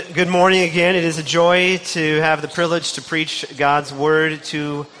Good morning again. It is a joy to have the privilege to preach God's word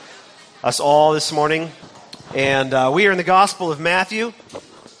to us all this morning. And we are in the Gospel of Matthew.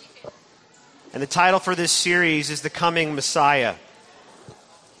 And the title for this series is The Coming Messiah.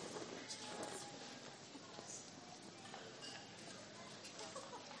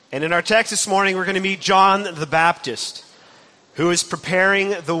 And in our text this morning, we're going to meet John the Baptist, who is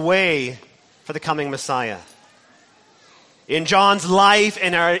preparing the way for the coming Messiah. In John's life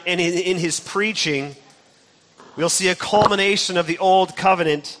and in his preaching, we'll see a culmination of the Old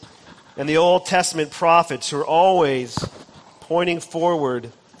Covenant and the Old Testament prophets who are always pointing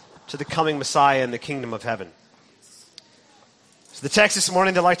forward to the coming Messiah in the kingdom of heaven. So the text this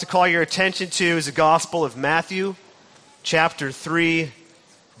morning that I'd like to call your attention to is the Gospel of Matthew, chapter 3,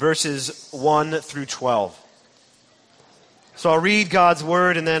 verses 1 through 12. So I'll read God's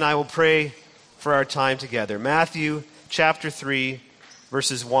word and then I will pray for our time together. Matthew chapter 3,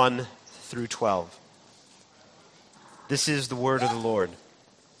 verses 1 through 12. This is the word of the Lord.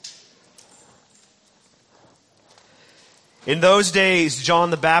 In those days, John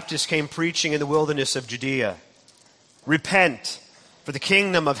the Baptist came preaching in the wilderness of Judea. Repent, for the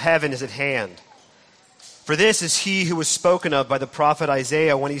kingdom of heaven is at hand. For this is he who was spoken of by the prophet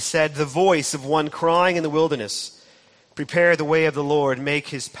Isaiah when he said, the voice of one crying in the wilderness, prepare the way of the Lord, make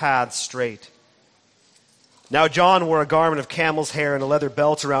his paths straight. Now John wore a garment of camel's hair and a leather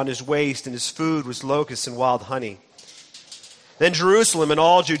belt around his waist, and his food was locusts and wild honey. Then Jerusalem and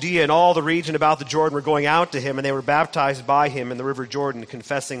all Judea and all the region about the Jordan were going out to him, and they were baptized by him in the river Jordan,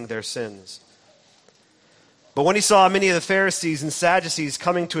 confessing their sins. But when he saw many of the Pharisees and Sadducees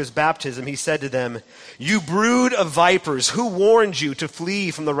coming to his baptism, he said to them, you brood of vipers, who warned you to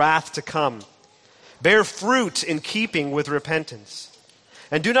flee from the wrath to come? Bear fruit in keeping with repentance.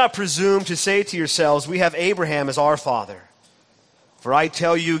 And do not presume to say to yourselves, we have Abraham as our father. For I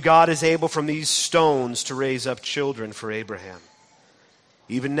tell you, God is able from these stones to raise up children for Abraham.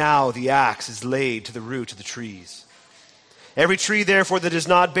 Even now the axe is laid to the root of the trees. Every tree, therefore, that does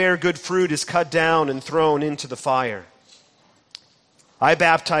not bear good fruit is cut down and thrown into the fire. I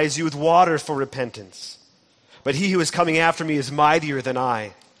baptize you with water for repentance. But he who is coming after me is mightier than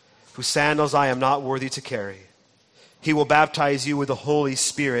I, whose sandals I am not worthy to carry. He will baptize you with the Holy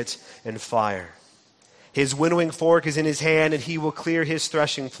Spirit and fire. His winnowing fork is in his hand, and he will clear his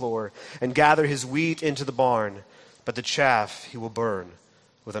threshing floor and gather his wheat into the barn, but the chaff he will burn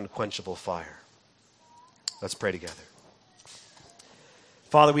with unquenchable fire. Let's pray together.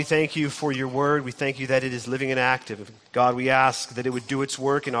 Father, we thank you for your word. We thank you that it is living and active. God, we ask that it would do its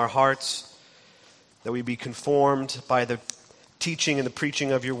work in our hearts, that we be conformed by the teaching and the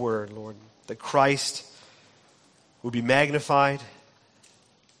preaching of your word, Lord, that Christ will be magnified,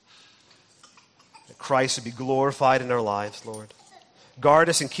 that Christ would be glorified in our lives, Lord. Guard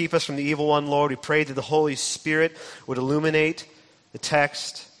us and keep us from the evil one, Lord. We pray that the Holy Spirit would illuminate the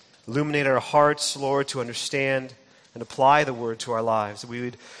text, illuminate our hearts, Lord, to understand and apply the word to our lives, that we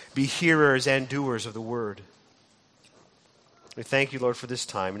would be hearers and doers of the word. We thank you, Lord, for this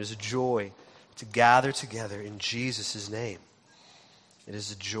time. It is a joy to gather together in Jesus' name. It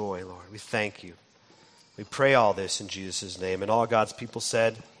is a joy, Lord. We thank you. We pray all this in Jesus' name. And all God's people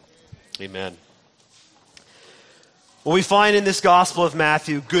said, amen. Well, we find in this Gospel of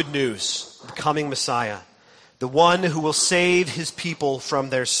Matthew good news, the coming Messiah, the one who will save his people from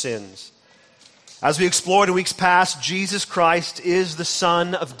their sins. As we explored in weeks past, Jesus Christ is the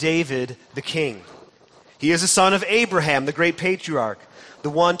son of David, the king. He is the son of Abraham, the great patriarch,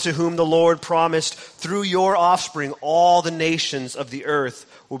 the one to whom the Lord promised, through your offspring, all the nations of the earth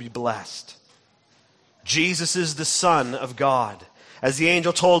will be blessed. Jesus is the Son of God. As the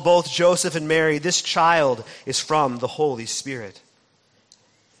angel told both Joseph and Mary, this child is from the Holy Spirit.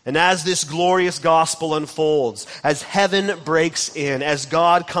 And as this glorious gospel unfolds, as heaven breaks in, as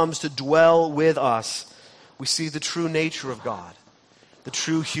God comes to dwell with us, we see the true nature of God, the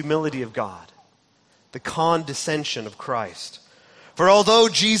true humility of God, the condescension of Christ. For although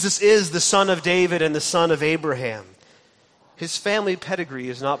Jesus is the son of David and the son of Abraham, his family pedigree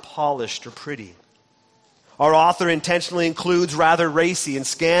is not polished or pretty. Our author intentionally includes rather racy and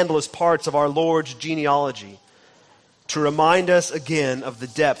scandalous parts of our Lord's genealogy to remind us again of the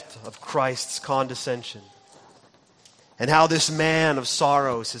depth of Christ's condescension and how this man of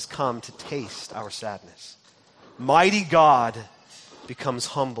sorrows has come to taste our sadness. Mighty God becomes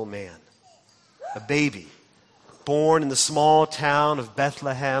humble man, a baby born in the small town of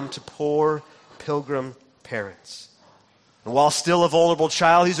Bethlehem to poor pilgrim parents. And while still a vulnerable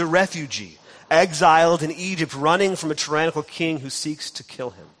child, he's a refugee, exiled in Egypt, running from a tyrannical king who seeks to kill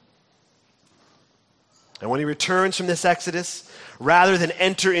him. And when he returns from this exodus, rather than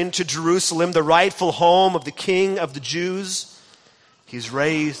enter into Jerusalem, the rightful home of the King of the Jews, he's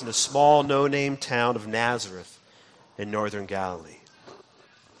raised in a small, no-name town of Nazareth in northern Galilee.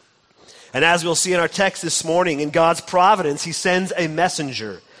 And as we'll see in our text this morning, in God's providence, he sends a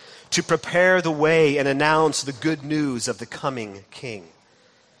messenger to prepare the way and announce the good news of the coming king.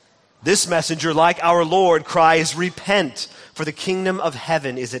 This messenger, like our Lord, cries, "Repent, for the kingdom of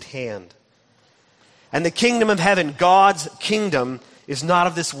heaven is at hand." And the kingdom of heaven, God's kingdom, is not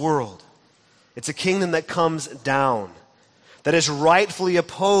of this world. It's a kingdom that comes down, that is rightfully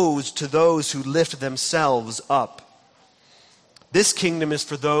opposed to those who lift themselves up. This kingdom is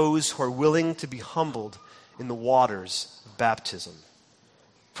for those who are willing to be humbled in the waters of baptism.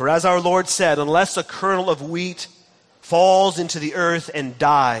 For as our Lord said, unless a kernel of wheat falls into the earth and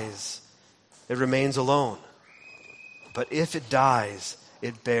dies, it remains alone. But if it dies,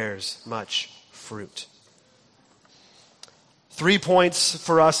 it bears much fruit. 3 points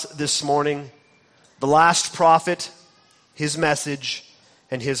for us this morning: the last prophet, his message,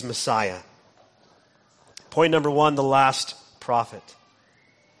 and his Messiah. Point number 1, the last prophet.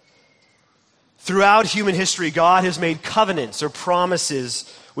 Throughout human history, God has made covenants or promises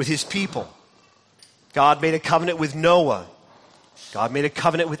with his people. God made a covenant with Noah. God made a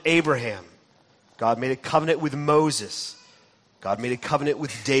covenant with Abraham. God made a covenant with Moses. God made a covenant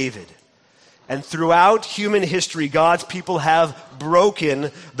with David. And throughout human history, God's people have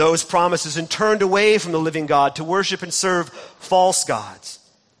broken those promises and turned away from the living God to worship and serve false gods,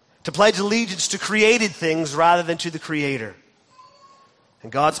 to pledge allegiance to created things rather than to the Creator.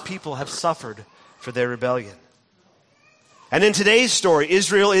 And God's people have suffered for their rebellion. And in today's story,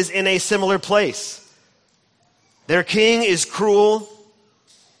 Israel is in a similar place. Their king is cruel,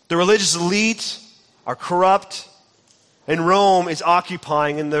 the religious elite are corrupt, and Rome is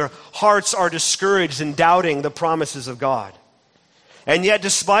occupying, and their hearts are discouraged and doubting the promises of God. And yet,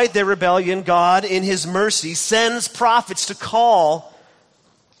 despite their rebellion, God, in his mercy, sends prophets to call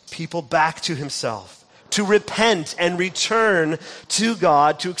people back to himself, to repent and return to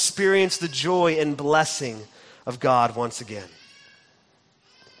God, to experience the joy and blessing of God once again.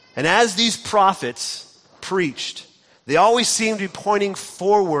 And as these prophets preached, they always seemed to be pointing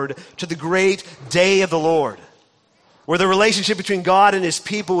forward to the great day of the Lord, where the relationship between God and his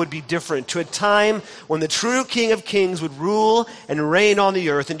people would be different, to a time when the true King of Kings would rule and reign on the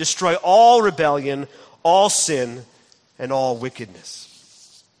earth and destroy all rebellion, all sin, and all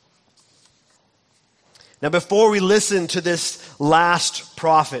wickedness. Now, before we listen to this last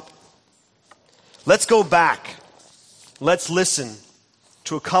prophet, let's go back. Let's listen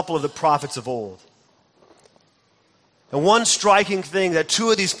to a couple of the prophets of old. And one striking thing that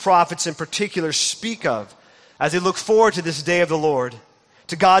 2 of these prophets in particular speak of as they look forward to this day of the Lord,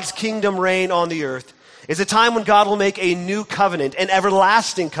 to God's kingdom reign on the earth, is a time when God will make a new covenant, an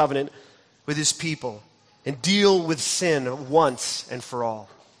everlasting covenant with his people, and deal with sin once and for all.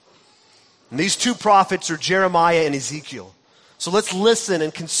 And these 2 prophets are Jeremiah and Ezekiel. So let's listen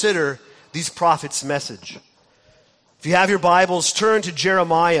and consider these prophets' message. If you have your Bibles, turn to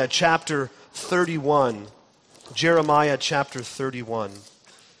Jeremiah chapter 31. Jeremiah chapter 31.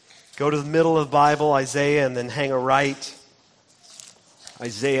 Go to the middle of the Bible, Isaiah, and then hang a right.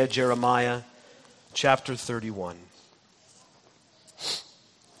 Isaiah, Jeremiah, chapter 31.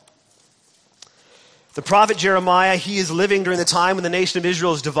 The prophet Jeremiah, he is living during the time when the nation of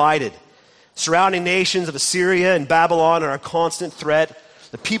Israel is divided. Surrounding nations of Assyria and Babylon are a constant threat.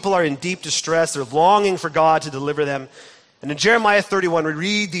 The people are in deep distress. They're longing for God to deliver them. And in Jeremiah 31, we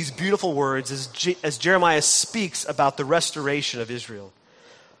read these beautiful words as Jeremiah speaks about the restoration of Israel.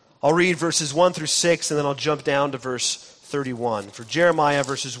 I'll read verses 1 through 6, and then I'll jump down to verse 31. For Jeremiah,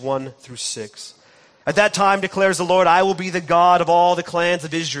 verses 1 through 6. At that time, declares the Lord, I will be the God of all the clans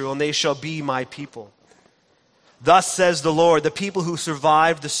of Israel, and they shall be my people. Thus says the Lord, the people who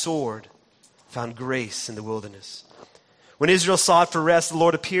survived the sword found grace in the wilderness. When Israel sought for rest, the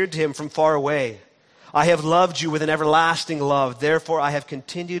Lord appeared to him from far away. I have loved you with an everlasting love. Therefore, I have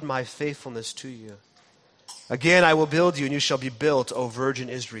continued my faithfulness to you. Again, I will build you, and you shall be built, O virgin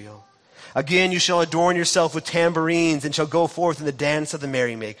Israel. Again, you shall adorn yourself with tambourines, and shall go forth in the dance of the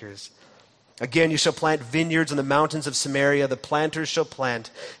merrymakers. Again, you shall plant vineyards on the mountains of Samaria. The planters shall plant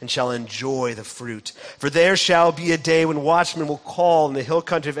and shall enjoy the fruit. For there shall be a day when watchmen will call in the hill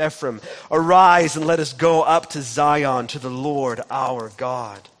country of Ephraim, arise and let us go up to Zion, to the Lord our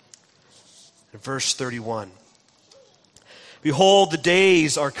God. And verse 31. Behold, the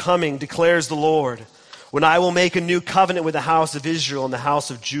days are coming, declares the Lord, when I will make a new covenant with the house of Israel and the house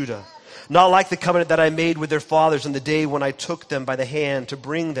of Judah. not like the covenant that I made with their fathers on the day when I took them by the hand to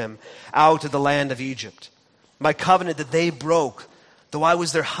bring them out of the land of Egypt. My covenant that they broke, though I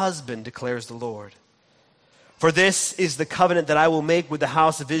was their husband, declares the Lord. For this is the covenant that I will make with the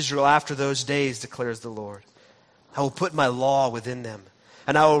house of Israel after those days, declares the Lord. I will put my law within them,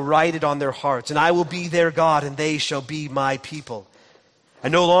 and I will write it on their hearts, and I will be their God, and they shall be my people.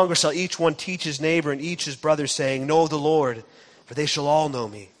 And no longer shall each one teach his neighbor and each his brother, saying, Know the Lord, for they shall all know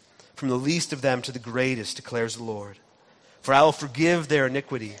me, from the least of them to the greatest, declares the Lord. For I will forgive their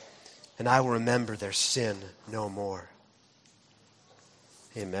iniquity, and I will remember their sin no more.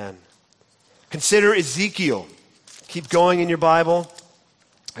 Amen. Consider Ezekiel. Keep going in your Bible.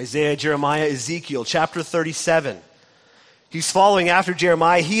 Isaiah, Jeremiah, Ezekiel, chapter 37. He's following after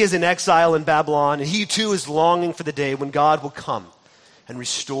Jeremiah. He is in exile in Babylon, and he too is longing for the day when God will come and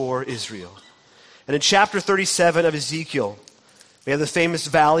restore Israel. And in chapter 37 of Ezekiel, we have the famous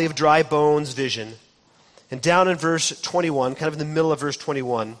Valley of Dry Bones vision. And down in verse 21, kind of in the middle of verse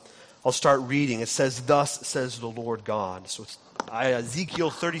 21, I'll start reading. It says, Thus says the Lord God. So it's Ezekiel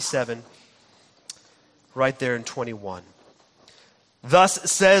 37, right there in 21.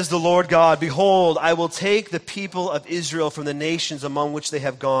 Thus says the Lord God, Behold, I will take the people of Israel from the nations among which they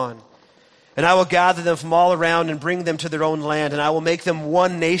have gone, and I will gather them from all around and bring them to their own land, and I will make them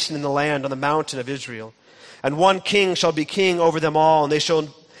one nation in the land on the mountain of Israel. And one king shall be king over them all, and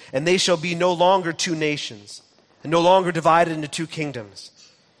they shall be no longer two nations, and no longer divided into two kingdoms.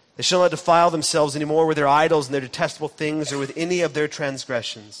 They shall not defile themselves any more with their idols and their detestable things, or with any of their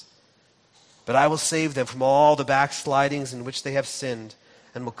transgressions. But I will save them from all the backslidings in which they have sinned,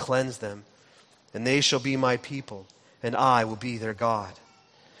 and will cleanse them. And they shall be my people, and I will be their God.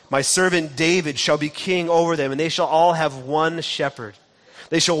 My servant David shall be king over them, and they shall all have one shepherd.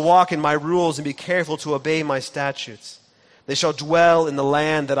 They shall walk in my rules and be careful to obey my statutes. They shall dwell in the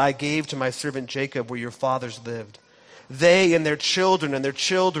land that I gave to my servant Jacob, where your fathers lived. They and their children and their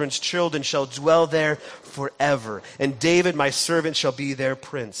children's children shall dwell there forever. And David, my servant, shall be their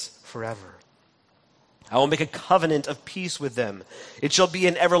prince forever. I will make a covenant of peace with them. It shall be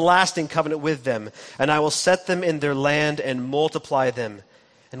an everlasting covenant with them. And I will set them in their land and multiply them,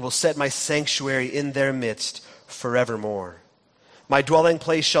 and will set my sanctuary in their midst forevermore. My dwelling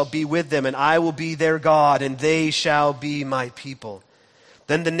place shall be with them, and I will be their God, and they shall be my people.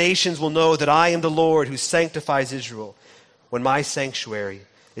 Then the nations will know that I am the Lord who sanctifies Israel, when my sanctuary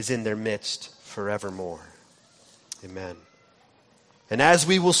is in their midst forevermore. Amen. And as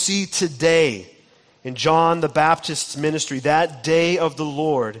we will see today in John the Baptist's ministry, that day of the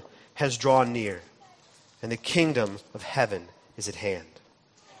Lord has drawn near, and the kingdom of heaven is at hand.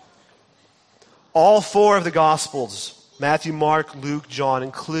 All four of the Gospels, Matthew, Mark, Luke, John,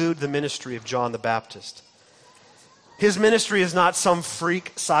 include the ministry of John the Baptist. His ministry is not some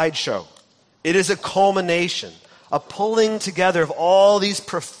freak sideshow. It is a culmination, a pulling together of all these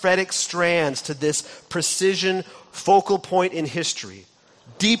prophetic strands to this precision focal point in history,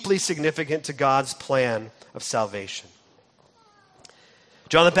 deeply significant to God's plan of salvation.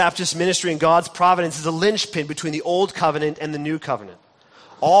 John the Baptist's ministry and God's providence is a linchpin between the Old Covenant and the New Covenant.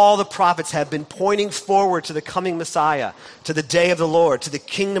 All the prophets have been pointing forward to the coming Messiah, to the day of the Lord, to the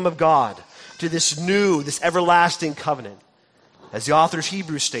kingdom of God, to this new, this everlasting covenant. As the author of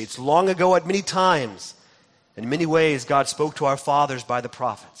Hebrews states, long ago at many times, in many ways, God spoke to our fathers by the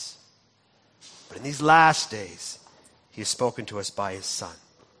prophets. But in these last days, he has spoken to us by his Son.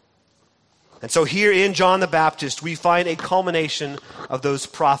 And so here in John the Baptist, we find a culmination of those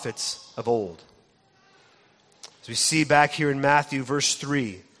prophets of old. As we see back here in Matthew, verse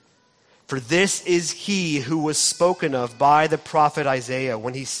 3, For this is he who was spoken of by the prophet Isaiah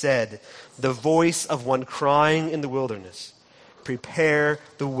when he said, The voice of one crying in the wilderness, Prepare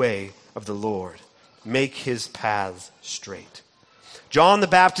the way of the Lord, make his paths straight. John the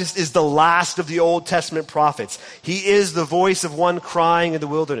Baptist is the last of the Old Testament prophets. He is the voice of one crying in the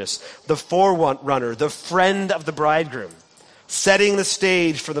wilderness, the forerunner, the friend of the bridegroom, setting the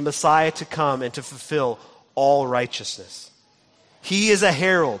stage for the Messiah to come and to fulfill all righteousness. He is a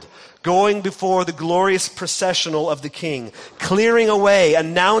herald going before the glorious processional of the king, clearing a way,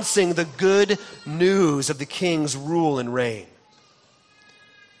 announcing the good news of the king's rule and reign.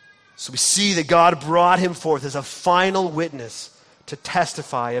 So we see that God brought him forth as a final witness to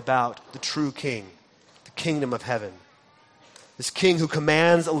testify about the true king, the kingdom of heaven. This king who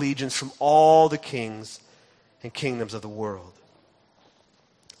commands allegiance from all the kings and kingdoms of the world.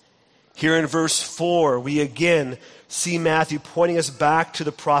 Here in verse 4, we again see Matthew pointing us back to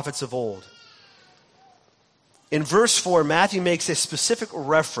the prophets of old. In verse 4, Matthew makes a specific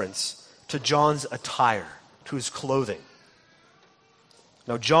reference to John's attire, to his clothing.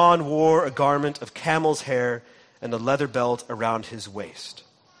 Now John wore a garment of camel's hair and a leather belt around his waist.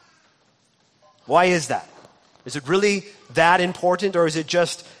 Why is that? Is it really that important, or is it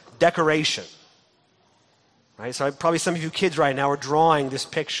just decoration? Right? So probably some of you kids right now are drawing this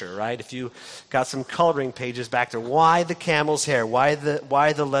picture, right? If you got some coloring pages back there, why the camel's hair? Why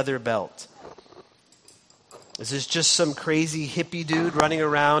the leather belt? Is this just some crazy hippie dude running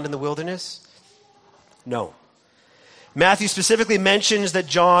around in the wilderness? No. Matthew specifically mentions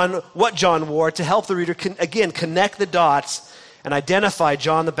that what John wore to help the reader, connect the dots and identify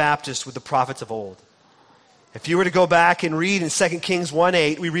John the Baptist with the prophets of old. If you were to go back and read in 2 Kings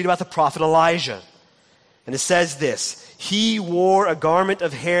 1:8, we read about the prophet Elijah. And it says this: he wore a garment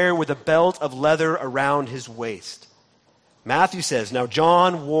of hair with a belt of leather around his waist. Matthew says, now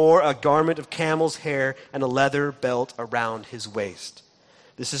John wore a garment of camel's hair and a leather belt around his waist.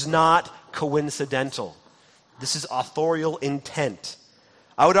 This is not coincidental. This is authorial intent.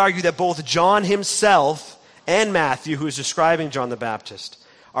 I would argue that both John himself and Matthew, who is describing John the Baptist,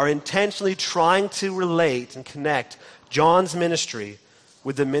 are intentionally trying to relate and connect John's ministry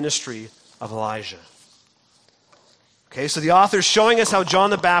with the ministry of Elijah. Okay, so the author is showing us how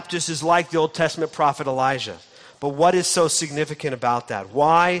John the Baptist is like the Old Testament prophet Elijah. But what is so significant about that?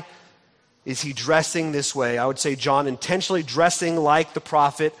 Why is he dressing this way? I would say John intentionally dressing like the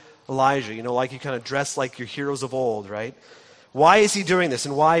prophet Elijah. You know, like you kind of dress like your heroes of old, right? Why is he doing this?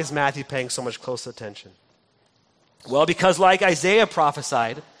 And why is Matthew paying so much close attention? Well, because like Isaiah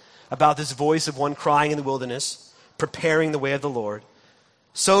prophesied about this voice of one crying in the wilderness, preparing the way of the Lord,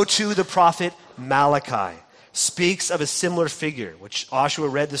 so too the prophet Malachi speaks of a similar figure, which Joshua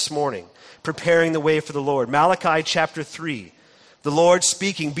read this morning, preparing the way for the Lord. Malachi chapter 3, the Lord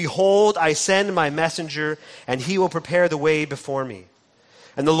speaking, behold, I send my messenger, and he will prepare the way before me.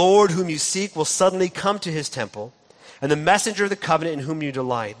 And the Lord whom you seek will suddenly come to his temple, and the messenger of the covenant in whom you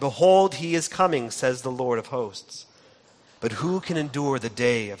delight. Behold, he is coming, says the Lord of hosts. But who can endure the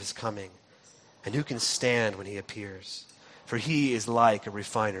day of his coming? And who can stand when he appears? For he is like a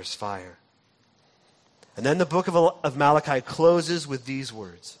refiner's fire. And then the book of Malachi closes with these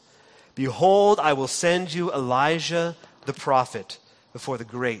words. Behold, I will send you Elijah the prophet before the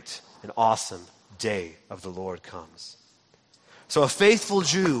great and awesome day of the Lord comes. So a faithful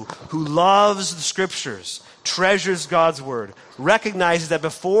Jew who loves the scriptures, treasures God's word, recognizes that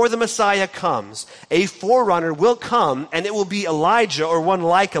before the Messiah comes, a forerunner will come, and it will be Elijah or one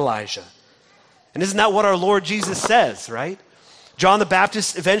like Elijah. And isn't that what our Lord Jesus says, right? John the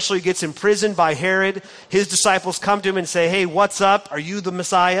Baptist eventually gets imprisoned by Herod. His disciples come to him and say, hey, what's up? Are you the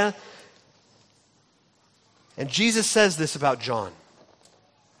Messiah? And Jesus says this about John.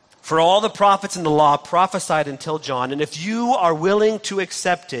 For all the prophets in the law prophesied until John, and if you are willing to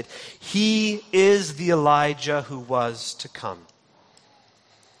accept it, he is the Elijah who was to come.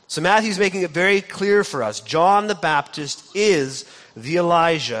 So Matthew's making it very clear for us. John the Baptist is the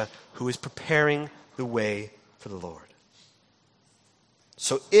Elijah who is preparing the way for the Lord.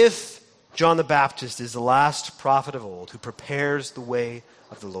 So if John the Baptist is the last prophet of old who prepares the way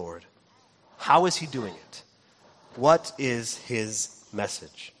of the Lord, how is he doing it? What is his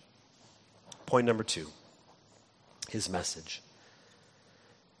message? Point number 2, his message.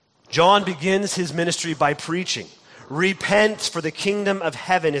 John begins his ministry by preaching, repent, for the kingdom of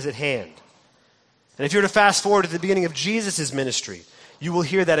heaven is at hand. And if you were to fast forward to the beginning of Jesus' ministry, you will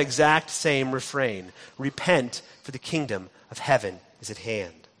hear that exact same refrain. Repent, for the kingdom of heaven is at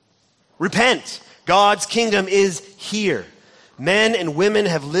hand. Repent. God's kingdom is here. Men and women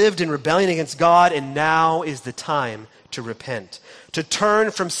have lived in rebellion against God, and now is the time to repent, to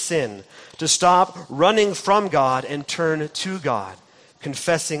turn from sin, to stop running from God and turn to God,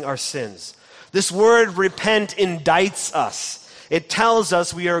 confessing our sins. This word repent indicts us. It tells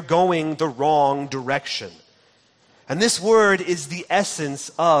us we are going the wrong direction. And this word is the essence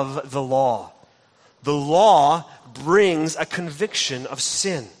of the law. The law brings a conviction of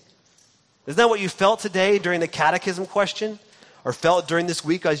sin. Isn't that what you felt today during the catechism question? Or felt during this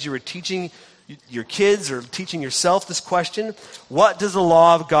week as you were teaching your kids or teaching yourself this question? What does the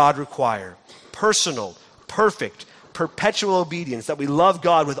law of God require? Personal, perfect, perpetual obedience, that we love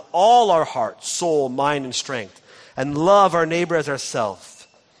God with all our heart, soul, mind, and strength, and love our neighbor as ourselves.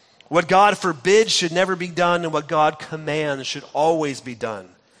 What God forbids should never be done, and what God commands should always be done.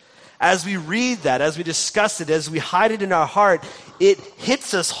 As we read that, as we discuss it, as we hide it in our heart, it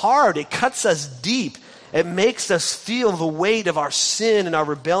hits us hard, it cuts us deep. It makes us feel the weight of our sin and our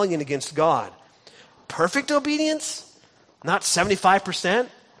rebellion against God. Perfect obedience? Not 75%,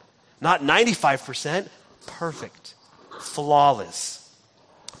 not 95%, perfect, flawless.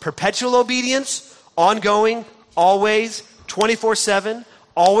 Perpetual obedience, ongoing, always, 24/7,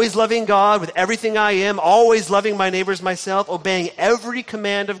 always loving God with everything I am, always loving my neighbors myself, obeying every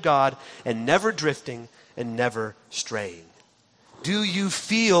command of God, and never drifting and never straying. Do you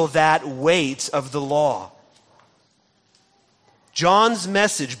feel that weight of the law? John's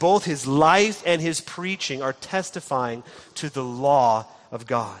message, both his life and his preaching, are testifying to the law of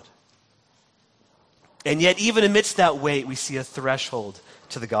God. And yet, even amidst that weight, we see a threshold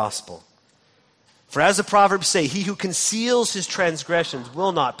to the gospel. For as the Proverbs say, he who conceals his transgressions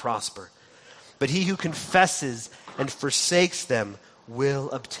will not prosper, but he who confesses and forsakes them will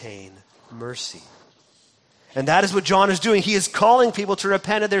obtain mercy. And that is what John is doing. He is calling people to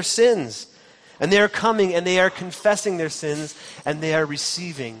repent of their sins. And they are coming and they are confessing their sins and they are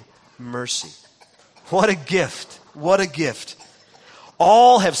receiving mercy. What a gift. What a gift.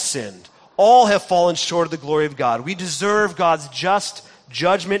 All have sinned. All have fallen short of the glory of God. We deserve God's just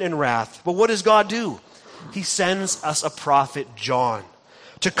judgment and wrath. But what does God do? He sends us a prophet, John,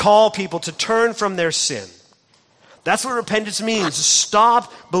 to call people to turn from their sin. That's what repentance means.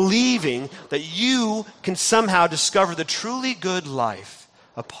 Stop believing that you can somehow discover the truly good life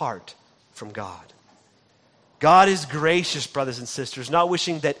apart from God. God is gracious, brothers and sisters, not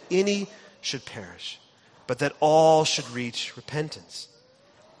wishing that any should perish, but that all should reach repentance.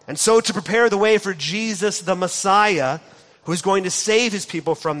 And so to prepare the way for Jesus, the Messiah, who is going to save his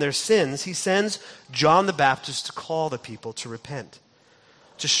people from their sins, he sends John the Baptist to call the people to repent,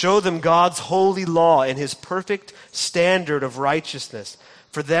 to show them God's holy law and his perfect standard of righteousness,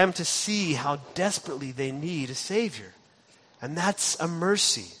 for them to see how desperately they need a Savior. And that's a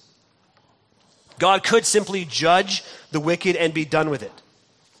mercy. God could simply judge the wicked and be done with it.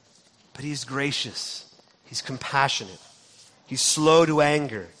 But he's gracious. He's compassionate. He's slow to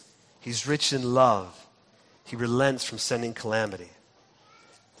anger. He's rich in love. He relents from sending calamity.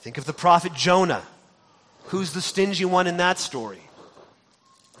 Think of the prophet Jonah. Who's the stingy one in that story?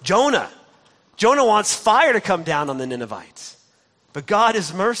 Jonah. Jonah wants fire to come down on the Ninevites. But God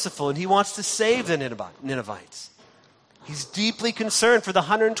is merciful and he wants to save the Ninevites. He's deeply concerned for the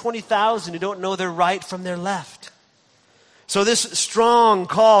 120,000 who don't know their right from their left. So this strong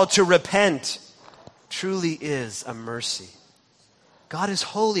call to repent truly is a mercy. God is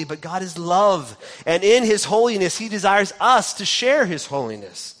holy, but God is love. And in his holiness, he desires us to share his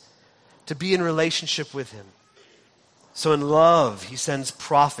holiness, to be in relationship with him. So in love, he sends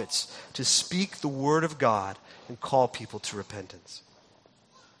prophets to speak the word of God and call people to repentance.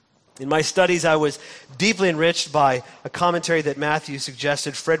 In my studies, I was deeply enriched by a commentary that Matthew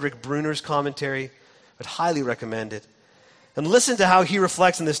suggested, Frederick Bruner's commentary. I'd highly recommend it. And listen to how he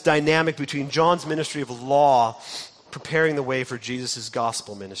reflects on this dynamic between John's ministry of law preparing the way for Jesus'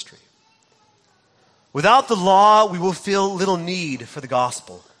 gospel ministry. Without the law, we will feel little need for the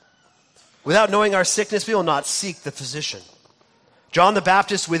gospel. Without knowing our sickness, we will not seek the physician. John the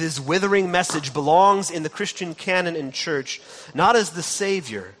Baptist, with his withering message, belongs in the Christian canon and church, not as the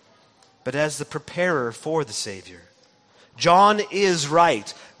Savior, but as the preparer for the Savior. John is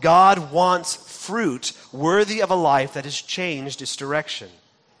right. God wants fruit worthy of a life that has changed its direction.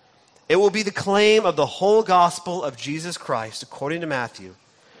 It will be the claim of the whole gospel of Jesus Christ, according to Matthew,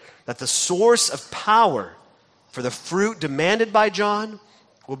 that the source of power for the fruit demanded by John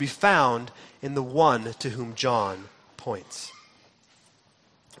will be found in the one to whom John points.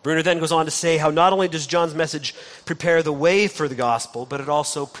 Bruner then goes on to say how not only does John's message prepare the way for the gospel, but it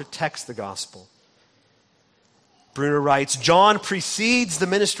also protects the gospel. Bruner writes, John precedes the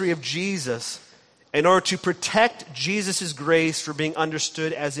ministry of Jesus in order to protect Jesus' grace from being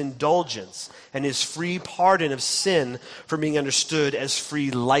understood as indulgence and his free pardon of sin from being understood as free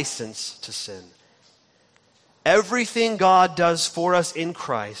license to sin. Everything God does for us in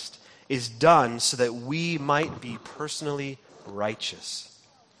Christ is done so that we might be personally righteous.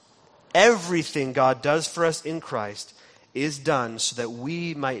 Everything God does for us in Christ is done so that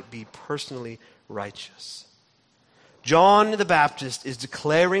we might be personally righteous. John the Baptist is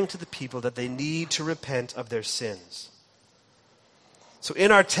declaring to the people that they need to repent of their sins. So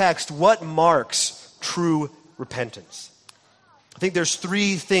in our text, what marks true repentance? I think there's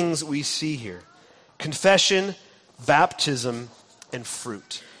three things we see here: confession, baptism, and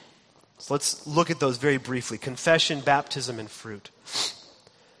fruit. So let's look at those very briefly. Confession, baptism, and fruit.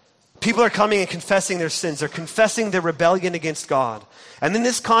 People are coming and confessing their sins. They're confessing their rebellion against God. And in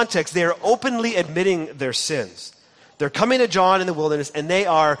this context, they are openly admitting their sins. They're coming to John in the wilderness, and they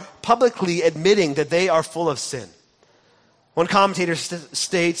are publicly admitting that they are full of sin. One commentator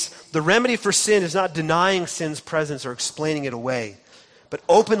states, the remedy for sin is not denying sin's presence or explaining it away, but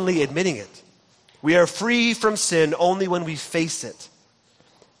openly admitting it. We are free from sin only when we face it.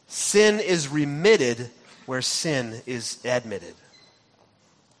 Sin is remitted where sin is admitted.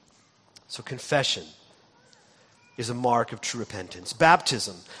 So confession is a mark of true repentance.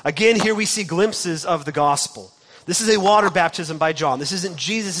 Baptism. Again, here we see glimpses of the gospel. This is a water baptism by John. This isn't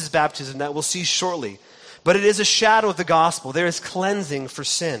Jesus' baptism that we'll see shortly. But it is a shadow of the gospel. There is cleansing for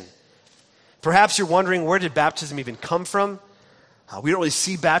sin. Perhaps you're wondering, where did baptism even come from? We don't really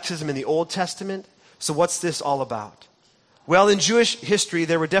see baptism in the Old Testament. So what's this all about? Well, in Jewish history,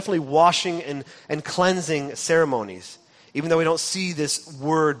 there were definitely washing and cleansing ceremonies, even though we don't see this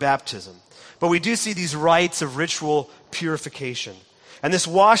word baptism. But we do see these rites of ritual purification. And this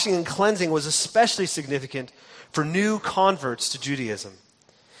washing and cleansing was especially significant for new converts to Judaism.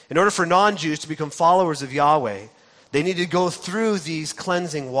 In order for non-Jews to become followers of Yahweh, they needed to go through these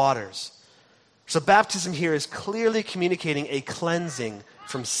cleansing waters. So baptism here is clearly communicating a cleansing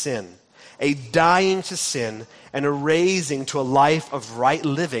from sin, a dying to sin, and a raising to a life of right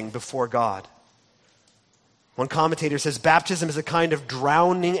living before God. One commentator says baptism is a kind of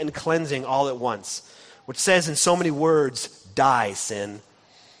drowning and cleansing all at once, which says in so many words, die, sin.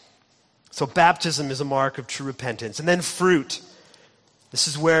 So baptism is a mark of true repentance. And then fruit. This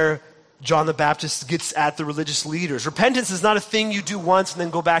is where John the Baptist gets at the religious leaders. Repentance is not a thing you do once and then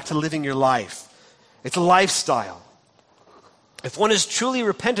go back to living your life. It's a lifestyle. If one is truly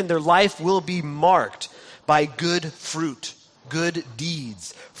repentant, their life will be marked by good fruit, good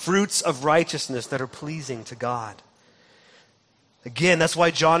deeds, fruits of righteousness that are pleasing to God. Again, that's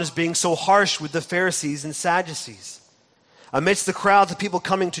why John is being so harsh with the Pharisees and Sadducees. Amidst the crowds of people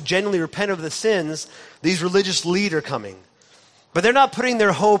coming to genuinely repent of the sins, these religious leaders are coming. But they're not putting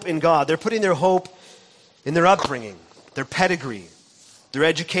their hope in God. They're putting their hope in their upbringing, their pedigree, their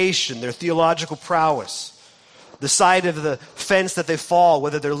education, their theological prowess, the side of the fence that they fall,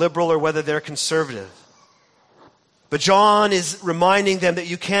 whether they're liberal or whether they're conservative. But John is reminding them that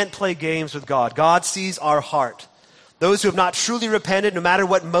you can't play games with God. God sees our heart. Those who have not truly repented, no matter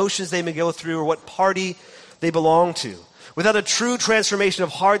what motions they may go through or what party they belong to, without a true transformation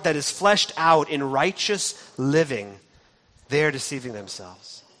of heart that is fleshed out in righteous living, they are deceiving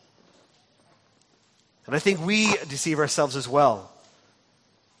themselves. And I think we deceive ourselves as well.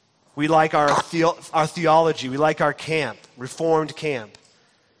 We like our theology. We like our camp, Reformed camp.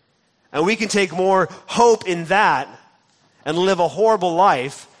 And we can take more hope in that and live a horrible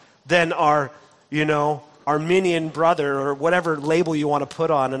life than our Arminian brother or whatever label you want to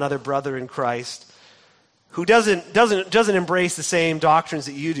put on another brother in Christ who doesn't embrace the same doctrines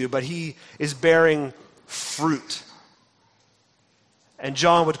that you do, but he is bearing fruit. And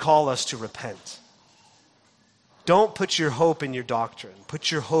John would call us to repent. Don't put your hope in your doctrine. Put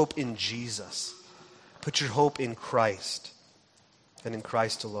your hope in Jesus. Put your hope in Christ and in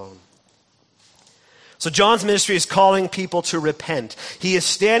Christ alone. So John's ministry is calling people to repent. He is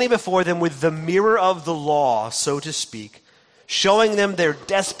standing before them with the mirror of the law, so to speak, showing them their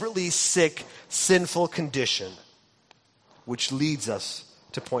desperately sick, sinful condition, which leads us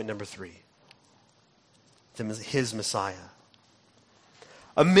to point number 3, his Messiah.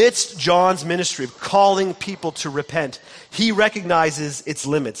 Amidst John's ministry of calling people to repent, he recognizes its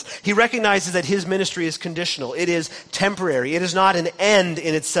limits. He recognizes that his ministry is conditional. It is temporary. It is not an end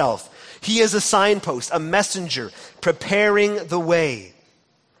in itself. He is a signpost, a messenger, preparing the way,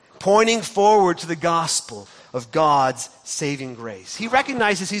 pointing forward to the gospel of God's saving grace. He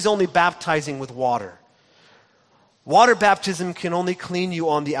recognizes he's only baptizing with water. Water baptism can only clean you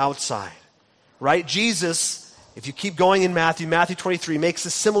on the outside, right? Jesus, if you keep going in Matthew 23, makes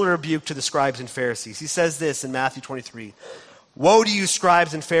a similar rebuke to the scribes and Pharisees. He says this in Matthew 23, "Woe to you,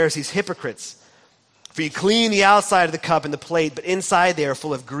 scribes and Pharisees, hypocrites! For you clean the outside of the cup and the plate, but inside they are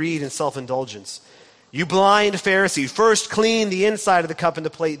full of greed and self-indulgence. You blind Pharisee, first clean the inside of the cup and the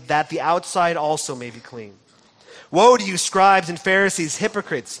plate, that the outside also may be clean. Woe to you, scribes and Pharisees,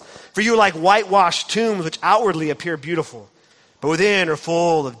 hypocrites! For you are like whitewashed tombs, which outwardly appear beautiful, but within are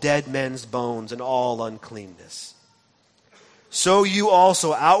full of dead men's bones and all uncleanness. So you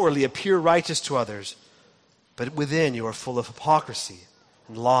also outwardly appear righteous to others, but within you are full of hypocrisy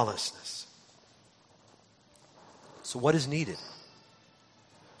and lawlessness." So what is needed?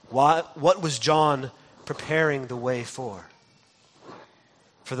 What was John preparing the way for?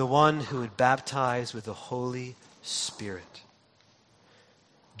 For the one who would baptize with the Holy Spirit.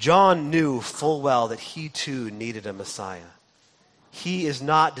 John knew full well that he too needed a Messiah. He is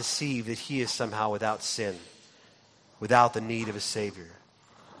not deceived that he is somehow without sin, without the need of a Savior.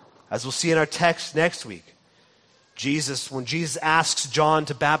 As we'll see in our text next week, when Jesus asks John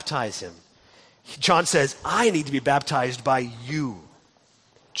to baptize him, John says, "I need to be baptized by you."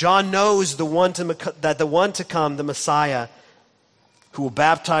 John knows that the one to come, the Messiah, who will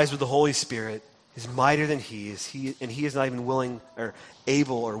baptize with the Holy Spirit, is mightier than he is. And he is not even willing or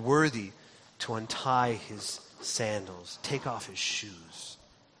able or worthy to untie his sandals, take off his shoes.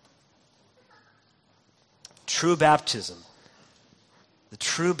 True baptism, the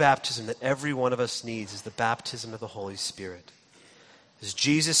true baptism that every one of us needs, is the baptism of the Holy Spirit. As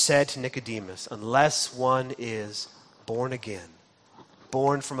Jesus said to Nicodemus, unless one is born again,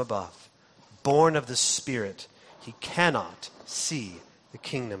 born from above, born of the Spirit, he cannot see the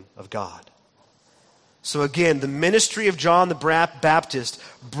kingdom of God. So again, the ministry of John the Baptist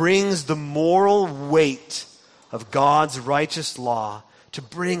brings the moral weight of God's righteous law to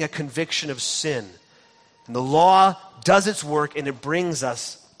bring a conviction of sin. And the law does its work, and it brings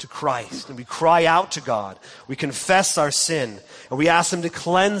us to Christ. And we cry out to God. We confess our sin, and we ask him to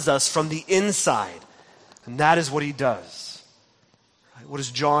cleanse us from the inside. And that is what he does. What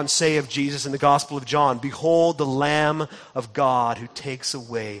does John say of Jesus in the Gospel of John? Behold the Lamb of God who takes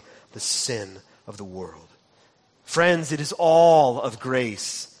away the sin of the world. Friends, it is all of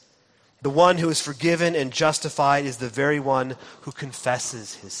grace. The one who is forgiven and justified is the very one who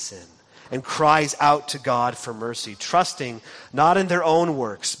confesses his sin and cries out to God for mercy, trusting not in their own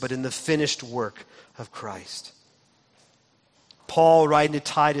works, but in the finished work of Christ. Paul, writing to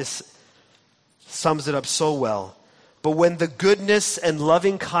Titus, sums it up so well. But when the goodness and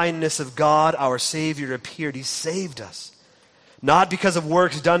loving kindness of God, our Savior, appeared, he saved us, not because of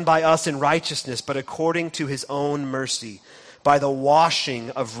works done by us in righteousness, but according to his own mercy, by the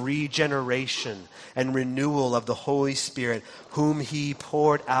washing of regeneration and renewal of the Holy Spirit, whom he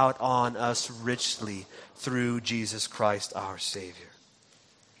poured out on us richly through Jesus Christ our Savior.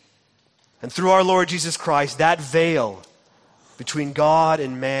 And through our Lord Jesus Christ, that veil between God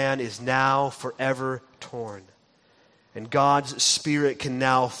and man is now forever torn. And God's Spirit can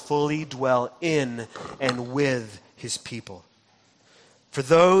now fully dwell in and with his people. For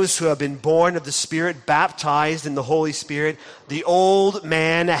those who have been born of the Spirit, baptized in the Holy Spirit, the old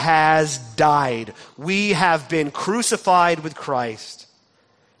man has died. We have been crucified with Christ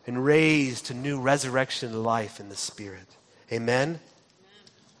and raised to new resurrection life in the Spirit. Amen?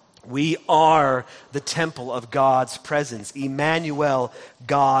 We are the temple of God's presence. Emmanuel,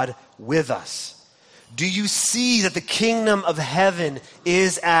 God with us. Do you see that the kingdom of heaven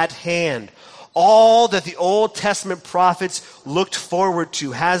is at hand? All that the Old Testament prophets looked forward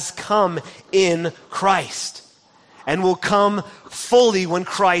to has come in Christ and will come fully when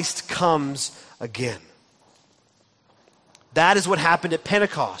Christ comes again. That is what happened at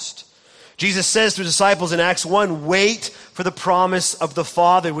Pentecost. Jesus says to the disciples in Acts 1, wait for the promise of the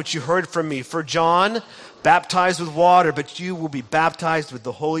Father, which you heard from me. For John baptized with water, but you will be baptized with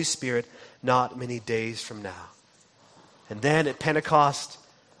the Holy Spirit not many days from now. And then at Pentecost,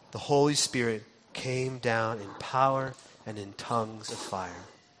 the Holy Spirit came down in power and in tongues of fire.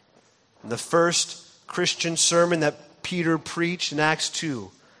 In the first Christian sermon that Peter preached in Acts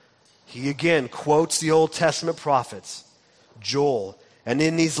 2, he again quotes the Old Testament prophets, Joel. And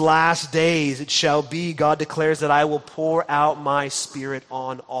in these last days it shall be, God declares, that I will pour out my Spirit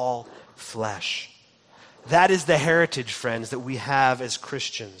on all flesh. That is the heritage, friends, that we have as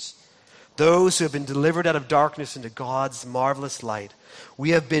Christians. Those who have been delivered out of darkness into God's marvelous light. We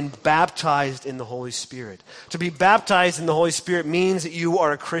have been baptized in the Holy Spirit. To be baptized in the Holy Spirit means that you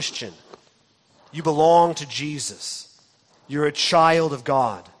are a Christian. You belong to Jesus. You're a child of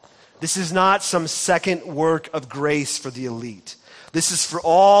God. This is not some second work of grace for the elite. This is for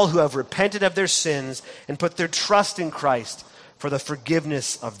all who have repented of their sins and put their trust in Christ for the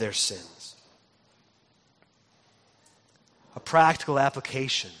forgiveness of their sins. A practical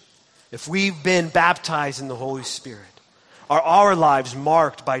application. If we've been baptized in the Holy Spirit, are our lives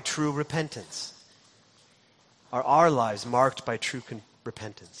marked by true repentance? Are our lives marked by true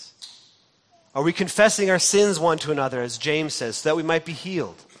repentance? Are we confessing our sins one to another, as James says, so that we might be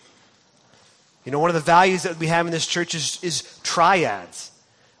healed? You know, one of the values that we have in this church is triads.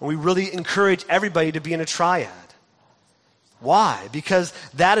 And we really encourage everybody to be in a triad. Why? Because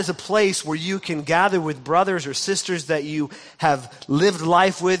that is a place where you can gather with brothers or sisters that you have lived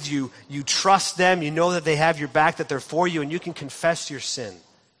life with. You trust them. You know that they have your back, that they're for you, and you can confess your sin.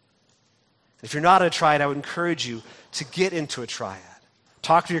 If you're not in a triad, I would encourage you to get into a triad.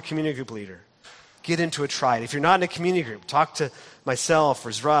 Talk to your community group leader. Get into a triad. If you're not in a community group, talk to myself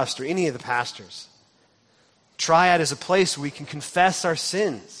or Rust or any of the pastors. Triad is a place where we can confess our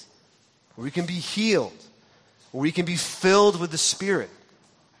sins, where we can be healed, where we can be filled with the Spirit,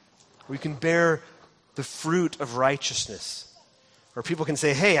 where we can bear the fruit of righteousness, where people can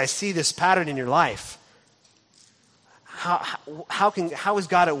say, hey, I see this pattern in your life. How is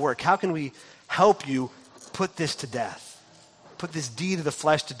God at work? How can we help you put this to death? Put this deed of the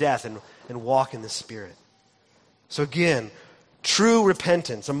flesh to death and walk in the Spirit. So again, True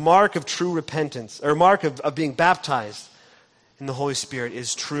repentance, a mark of true repentance, or a mark of being baptized in the Holy Spirit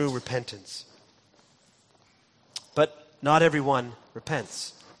is true repentance. But not everyone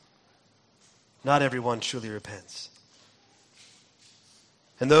repents. Not everyone truly repents.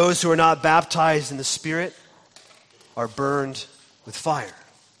 And those who are not baptized in the Spirit are burned with fire.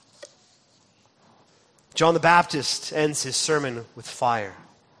 John the Baptist ends his sermon with fire.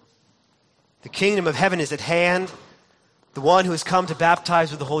 The kingdom of heaven is at hand. The one who has come to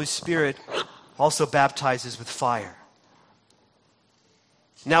baptize with the Holy Spirit also baptizes with fire.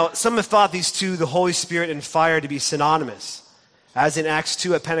 Now, some have thought these two, the Holy Spirit and fire, to be synonymous. As in Acts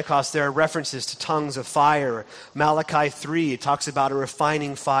 2 at Pentecost, there are references to tongues of fire. Malachi 3, it talks about a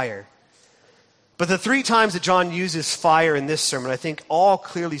refining fire. But the 3 times that John uses fire in this sermon, I think all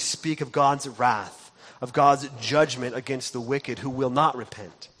clearly speak of God's wrath, of God's judgment against the wicked who will not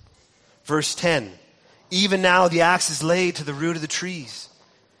repent. Verse 10, even now the axe is laid to the root of the trees.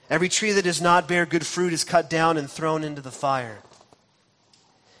 Every tree that does not bear good fruit is cut down and thrown into the fire.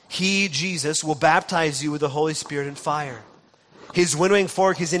 He, Jesus, will baptize you with the Holy Spirit and fire. His winnowing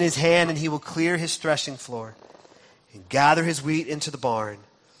fork is in his hand, and he will clear his threshing floor and gather his wheat into the barn,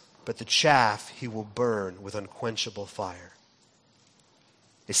 but the chaff he will burn with unquenchable fire.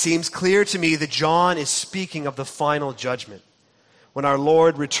 It seems clear to me that John is speaking of the final judgment, when our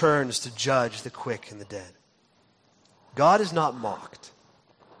Lord returns to judge the quick and the dead. God is not mocked.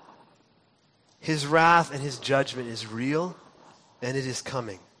 His wrath and his judgment is real, and it is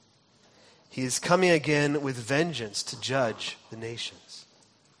coming. He is coming again with vengeance to judge the nations.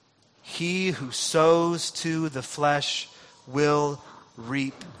 He who sows to the flesh will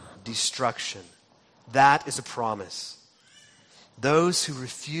reap destruction. That is a promise. Those who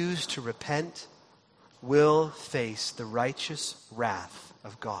refuse to repent will face the righteous wrath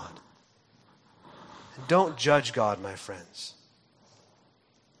of God. And don't judge God, my friends.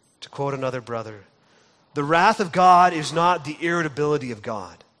 To quote another brother, the wrath of God is not the irritability of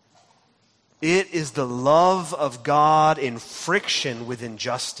God. It is the love of God in friction with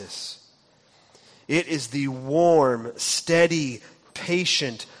injustice. It is the warm, steady,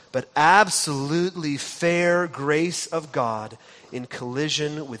 patient, but absolutely fair grace of God in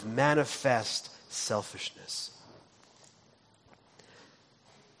collision with manifest selfishness.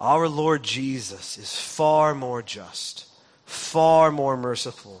 Our Lord Jesus is far more just, far more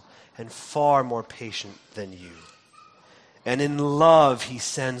merciful, and far more patient than you. And in love, he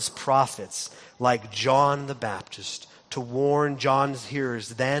sends prophets like John the Baptist to warn John's hearers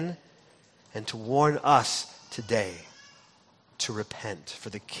then and to warn us today to repent, for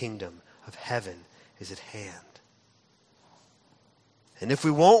the kingdom of heaven is at hand. And if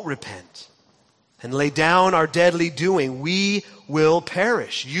we won't repent and lay down our deadly doing, we will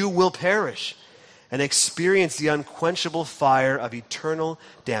perish. You will perish and experience the unquenchable fire of eternal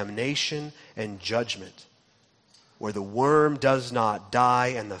damnation and judgment, where the worm does not die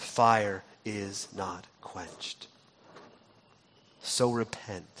and the fire is not quenched. So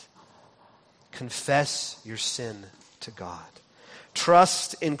repent. Confess your sin to God.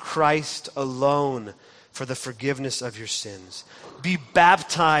 Trust in Christ alone for the forgiveness of your sins. Be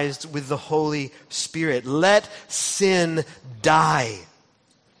baptized with the Holy Spirit. Let sin die.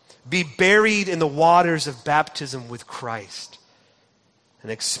 Be buried in the waters of baptism with Christ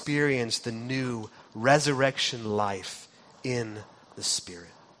and experience the new resurrection life in the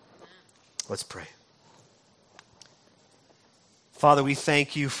Spirit. Let's pray. Father, we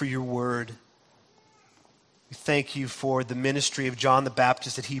thank you for your word. We thank you for the ministry of John the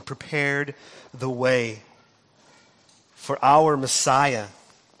Baptist, that he prepared the way for our Messiah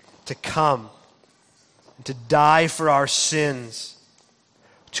to come and to die for our sins,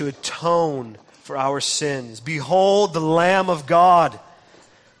 to atone for our sins. Behold the Lamb of God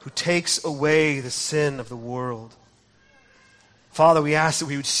who takes away the sin of the world. Father, we ask that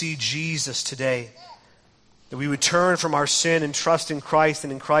we would see Jesus today, that we would turn from our sin and trust in Christ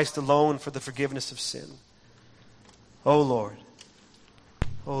and in Christ alone for the forgiveness of sin. Oh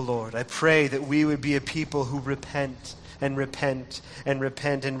Lord, I pray that we would be a people who repent and repent and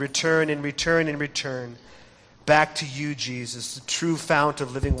repent and return and return and return back to you, Jesus, the true fount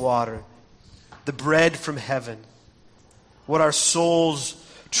of living water, the bread from heaven, what our souls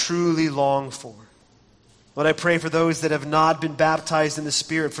truly long for. Lord, I pray for those that have not been baptized in the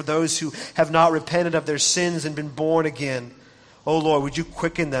Spirit, for those who have not repented of their sins and been born again. Oh Lord, would you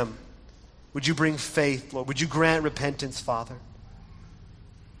quicken them? Would you bring faith, Lord? Would you grant repentance, Father?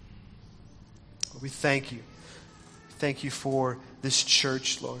 Lord, we thank you. Thank you for this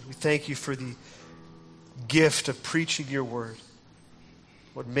church, Lord. We thank you for the gift of preaching your word.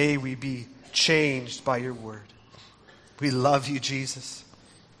 Lord, may we be changed by your word. We love you, Jesus.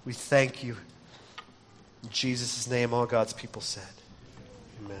 We thank you. In Jesus' name, all God's people said,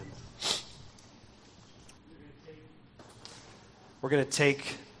 amen. We're going to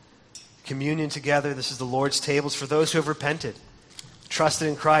take communion together. This is the Lord's table. It's for those who have repented, trusted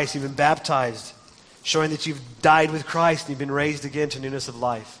in Christ, you've been baptized, showing that you've died with Christ and you've been raised again to newness of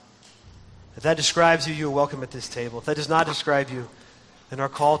life. If that describes you, you are welcome at this table. If that does not describe you, then our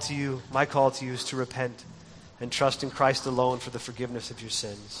call to you, my call to you, is to repent and trust in Christ alone for the forgiveness of your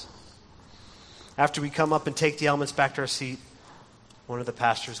sins. After we come up and take the elements back to our seat, one of the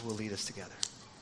pastors will lead us together.